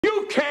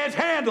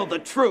handle the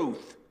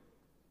truth.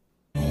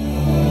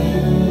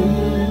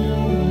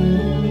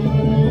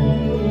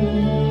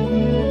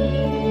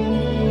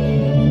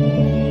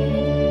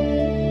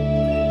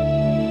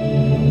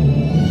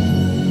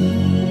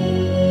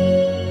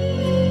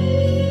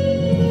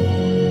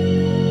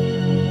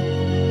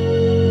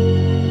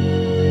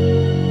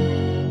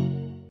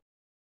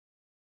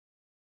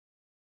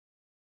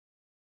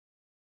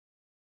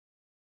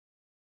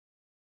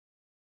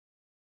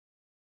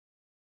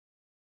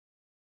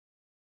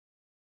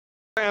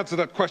 Answer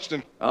that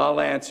question. I'll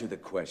answer the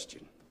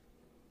question.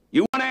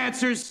 You want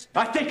answers?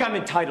 I think I'm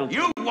entitled.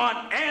 You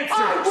want answers?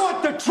 I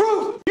want the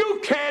truth! You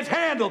can't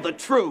handle the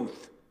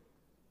truth.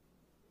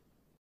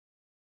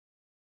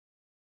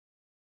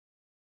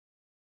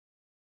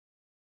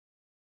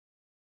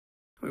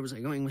 Where was I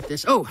going with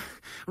this? Oh,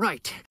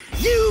 right.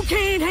 You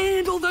can't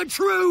handle the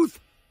truth!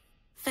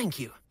 Thank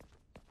you.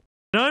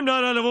 I'm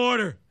not out of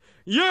order.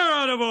 You're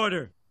out of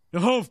order. The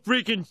whole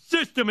freaking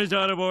system is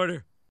out of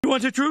order. You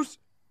want the truth?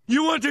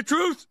 You want the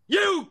truth?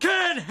 You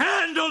can't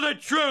handle the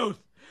truth!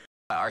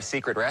 Our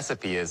secret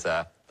recipe is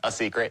a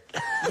secret.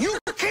 You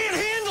can't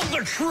handle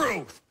the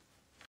truth!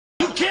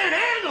 You can't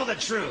handle the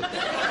truth!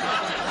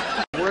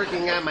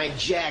 Working on my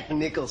Jack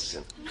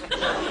Nicholson.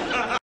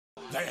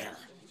 There.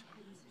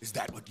 Is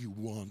that what you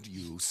want,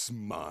 you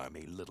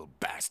smarmy little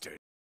bastard?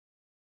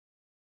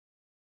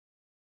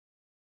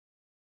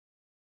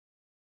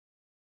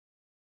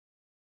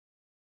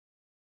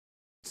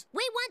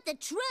 We want the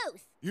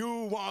truth.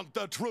 You want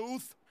the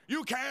truth?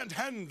 You can't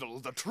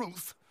handle the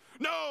truth.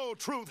 No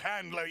truth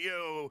handler,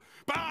 you.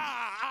 Bah!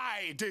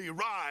 I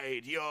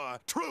deride your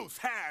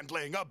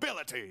truth-handling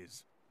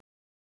abilities.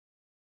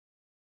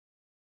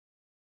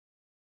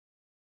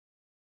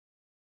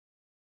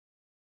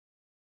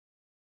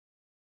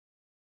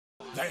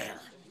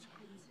 There.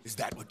 Is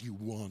that what you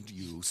want,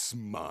 you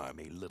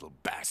smarmy little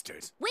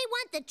bastard? We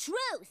want the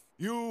truth.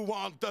 You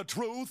want the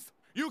truth?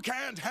 You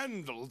can't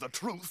handle the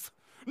truth.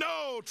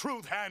 No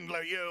truth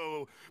handler,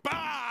 you. Bah!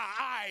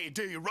 I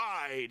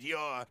deride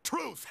your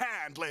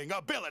truth-handling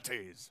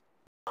abilities.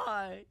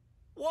 Why?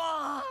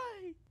 Why?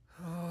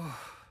 Oh,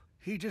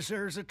 he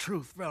deserves the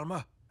truth,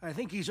 Velma. I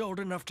think he's old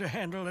enough to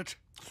handle it.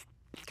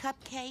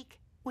 Cupcake,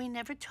 we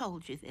never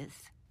told you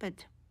this,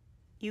 but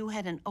you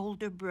had an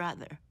older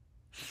brother.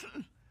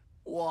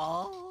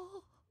 What?